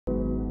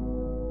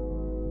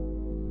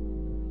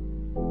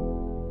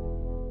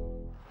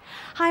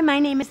Hi, my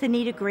name is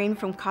Anita Green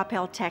from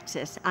Coppell,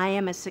 Texas. I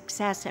am a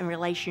success and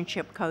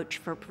relationship coach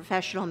for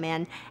professional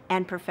men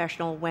and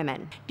professional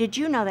women. Did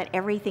you know that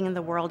everything in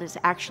the world is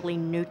actually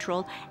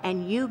neutral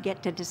and you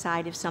get to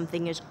decide if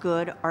something is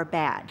good or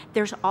bad?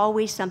 There's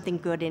always something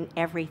good in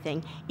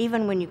everything,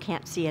 even when you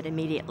can't see it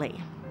immediately.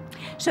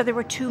 So there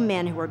were two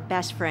men who were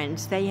best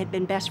friends. They had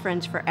been best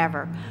friends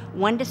forever.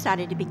 One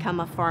decided to become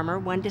a farmer,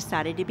 one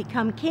decided to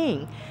become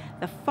king.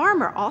 The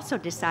farmer also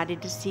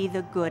decided to see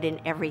the good in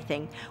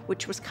everything,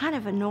 which was kind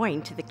of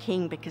annoying to the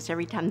king because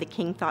every time the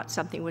king thought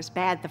something was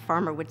bad, the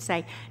farmer would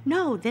say,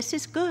 "No, this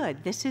is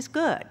good, this is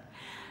good."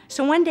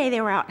 So one day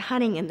they were out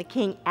hunting and the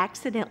king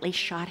accidentally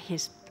shot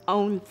his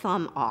own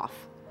thumb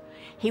off.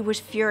 He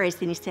was furious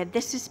and he said,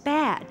 "This is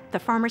bad." The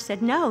farmer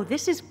said, "No,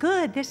 this is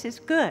good, this is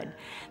good."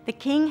 The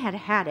king had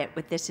had it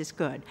with "this is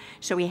good,"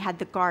 so he had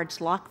the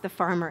guards lock the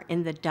farmer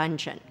in the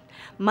dungeon.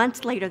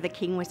 Months later, the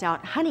king was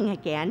out hunting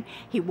again.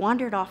 He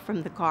wandered off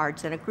from the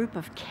guards and a group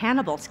of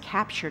cannibals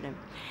captured him.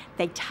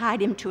 They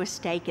tied him to a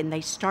stake and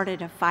they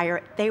started a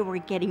fire. They were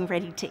getting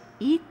ready to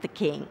eat the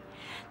king.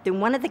 Then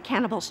one of the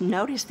cannibals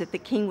noticed that the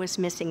king was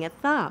missing a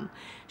thumb.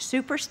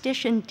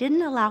 Superstition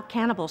didn't allow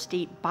cannibals to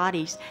eat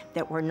bodies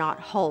that were not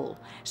whole,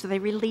 so they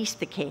released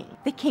the king.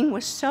 The king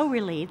was so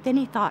relieved. Then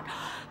he thought,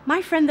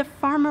 "My friend the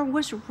farmer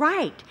was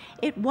right.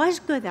 It was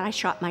good that I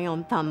shot my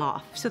own thumb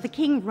off." So the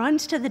king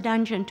runs to the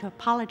dungeon to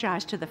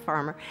apologize to the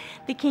farmer.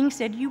 The king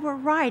said, "You were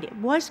right. It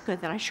was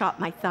good that I shot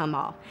my thumb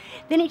off."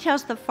 Then he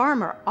tells the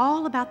farmer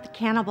all about the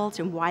cannibals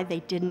and why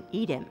they didn't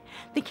eat him.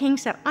 The king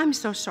said, "I'm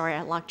so sorry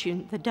I locked you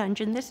in the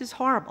dungeon. This is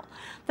horrible."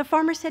 The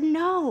farmer said,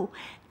 "No,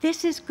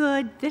 this is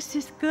good, this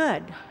is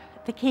good."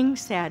 The king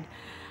said,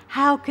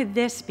 "How could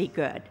this be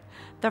good?"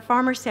 The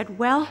farmer said,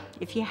 "Well,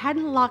 if you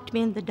hadn't locked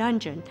me in the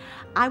dungeon,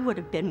 I would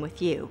have been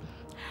with you."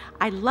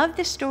 I love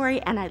this story,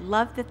 and I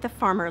love that the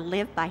farmer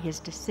lived by his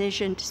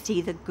decision to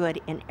see the good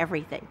in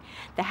everything.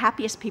 The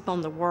happiest people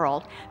in the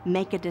world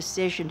make a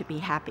decision to be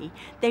happy.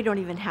 They don't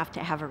even have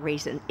to have a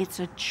reason. It's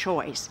a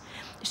choice.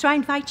 So I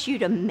invite you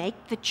to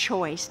make the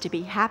choice to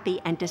be happy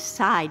and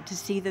decide to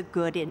see the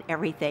good in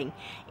everything.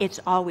 It's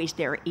always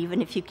there,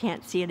 even if you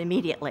can't see it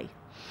immediately.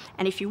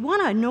 And if you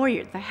want to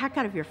annoy the heck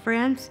out of your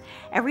friends,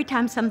 every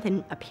time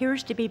something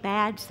appears to be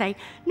bad, say,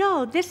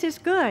 "No, this is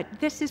good,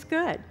 this is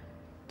good."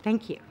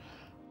 Thank you.